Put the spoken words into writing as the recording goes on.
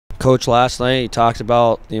Coach, last night you talked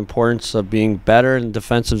about the importance of being better in the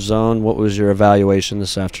defensive zone. What was your evaluation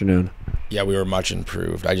this afternoon? Yeah, we were much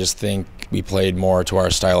improved. I just think we played more to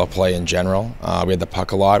our style of play in general. We had the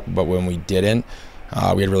puck a lot, but when we didn't,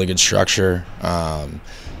 we had really good structure.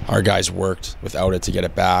 Our guys worked without it to get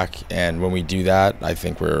it back, and when we do that, I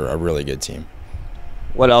think we're a really good team.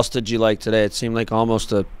 What else did you like today? It seemed like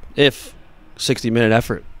almost a 60-minute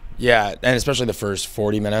effort. Yeah, and especially the first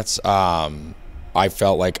 40 minutes. I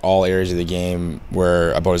felt like all areas of the game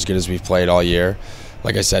were about as good as we've played all year.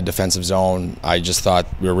 Like I said, defensive zone, I just thought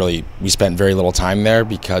we spent very little time there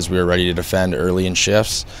because we were ready to defend early in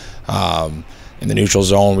shifts. In the neutral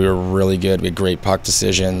zone, we were really good. We had great puck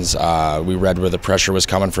decisions. We read where the pressure was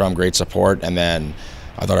coming from, great support. And then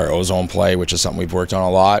I thought our O-zone play, which is something we've worked on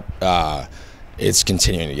a lot, it's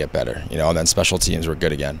continuing to get better. And then special teams were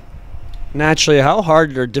good again. Naturally, how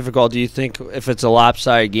hard or difficult do you think, if it's a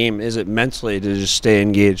lopsided game, is it mentally to just stay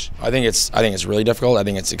engaged? I think it's really difficult. I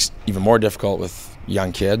think it's even more difficult with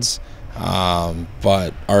young kids.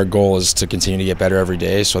 But our goal is to continue to get better every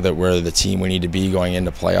day so that we're the team we need to be going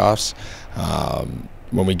into playoffs.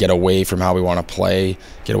 When we get away from how we want to play,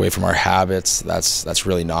 get away from our habits, that's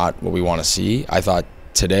really not what we want to see. I thought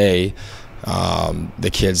today the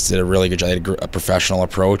kids did a really good job. They had a professional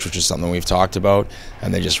approach, which is something we've talked about,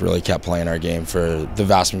 and they just really kept playing our game for the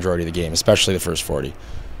vast majority of the game, especially the first 40.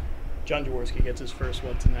 John Jaworski gets his first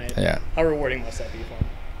one tonight. Yeah. How rewarding must that be for him?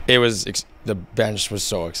 It was. The bench was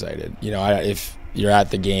so excited. If you're at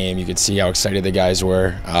the game, you could see how excited the guys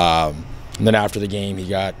were. And then after the game, he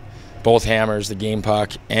got both hammers, the game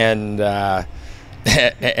puck, and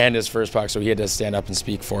his first puck, so he had to stand up and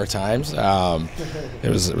speak 4 times. It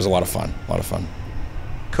was a lot of fun.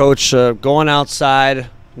 Coach, going outside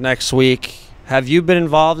next week, have you been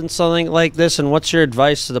involved in something like this, and what's your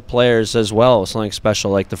advice to the players as well, something special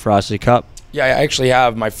like the Frosty Cup? Yeah, I actually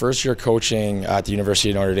have. My first year coaching at the University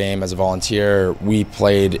of Notre Dame as a volunteer, we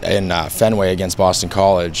played in Fenway against Boston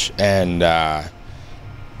College, and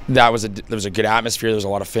there was a good atmosphere. There was a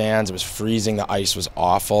lot of fans. It was freezing. The ice was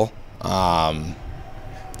awful.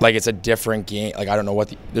 Like, it's a different game. Like, I don't know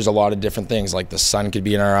there's a lot of different things. Like, the sun could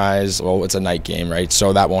be in our eyes. Well, it's a night game, right?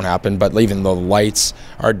 So that won't happen. But even the lights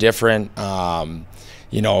are different. I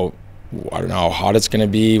don't know how hot it's going to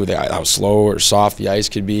be, how slow or soft the ice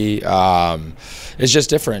could be. It's just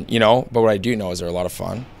different, But what I do know is they're a lot of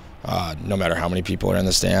fun. No matter how many people are in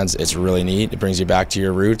the stands, it's really neat. It brings you back to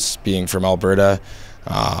your roots, being from Alberta,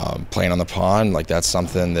 playing on the pond. Like, that's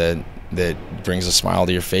something that brings a smile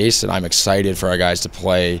to your face, and I'm excited for our guys to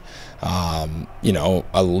play,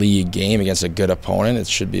 a league game against a good opponent. It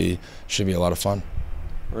should be a lot of fun.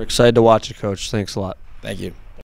 We're excited to watch it, Coach. Thanks a lot. Thank you.